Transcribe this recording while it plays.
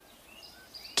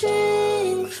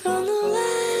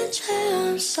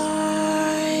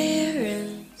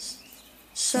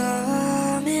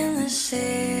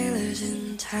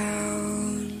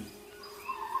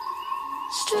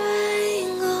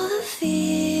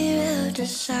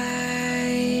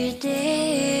deciding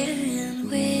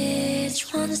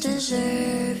which one's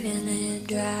deserving to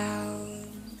drown.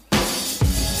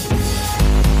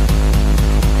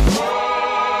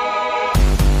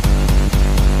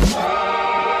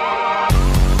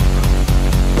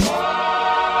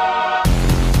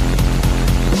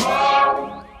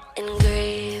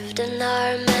 Engraved in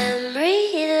our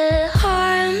memory, the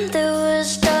harm that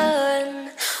was done.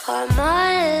 Our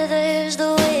mothers,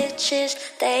 the witches,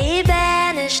 they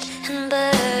banished and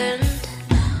burned.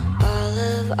 All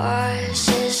of our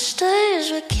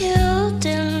sisters were killed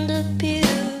and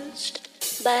abused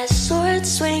by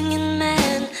sword-swinging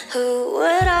men who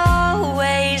would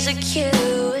always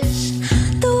accuse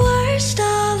the worst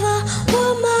of a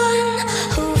woman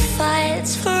who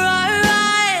fights for our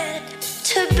right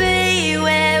to be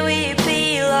where we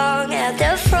belong, at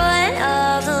the front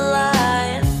of the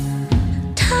line.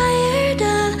 Tired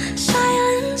of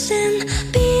silence and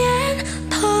being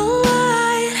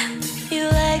polite, your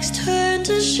legs turn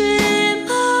to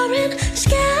shimmering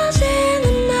scales in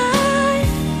the night.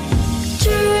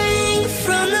 Drink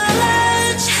from the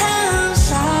ledge and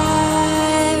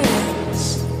sirens,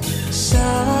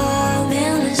 some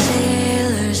endless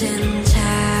sailors in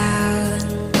town.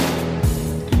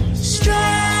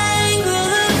 Strangle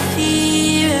the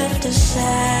fear of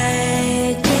deciding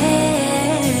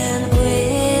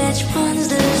which one's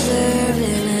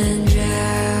deserving and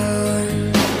drown.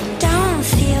 Don't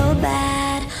feel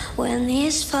bad when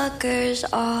these fuckers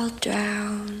all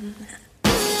drown.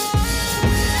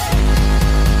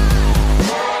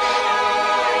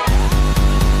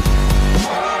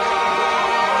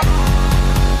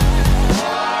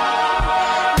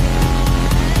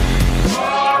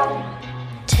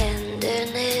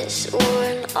 Tenderness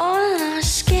worn on our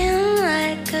skin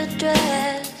like a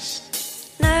dress.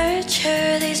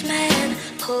 Nurture these men,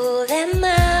 pull them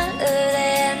out of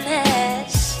their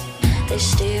mess. They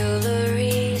steal the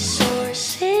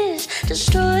resources,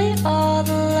 destroy all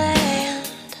the land,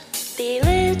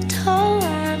 belittle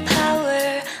the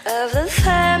power of the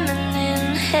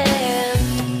feminine hand.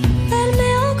 Let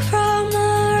milk from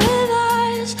the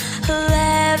rivers of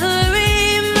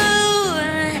every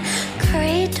moon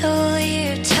cradle you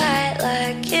tight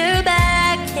like you're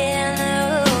back in the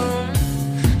womb.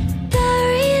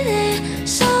 Bury their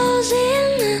souls in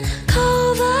the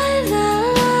cove of the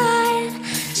light.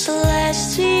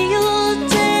 Celestial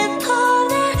death on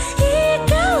their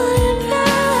ego and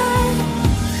pride.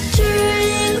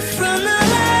 Drink from the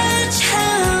ledge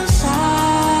and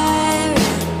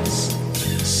sirens,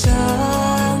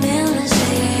 some endless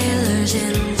sailors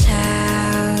in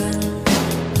town.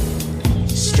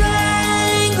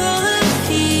 Strangle the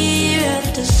fear of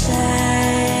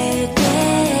deciding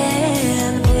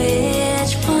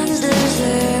which one's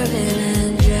deserving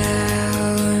and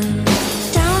drown.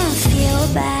 Don't feel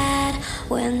bad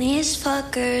when these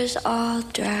fuckers all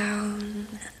drown.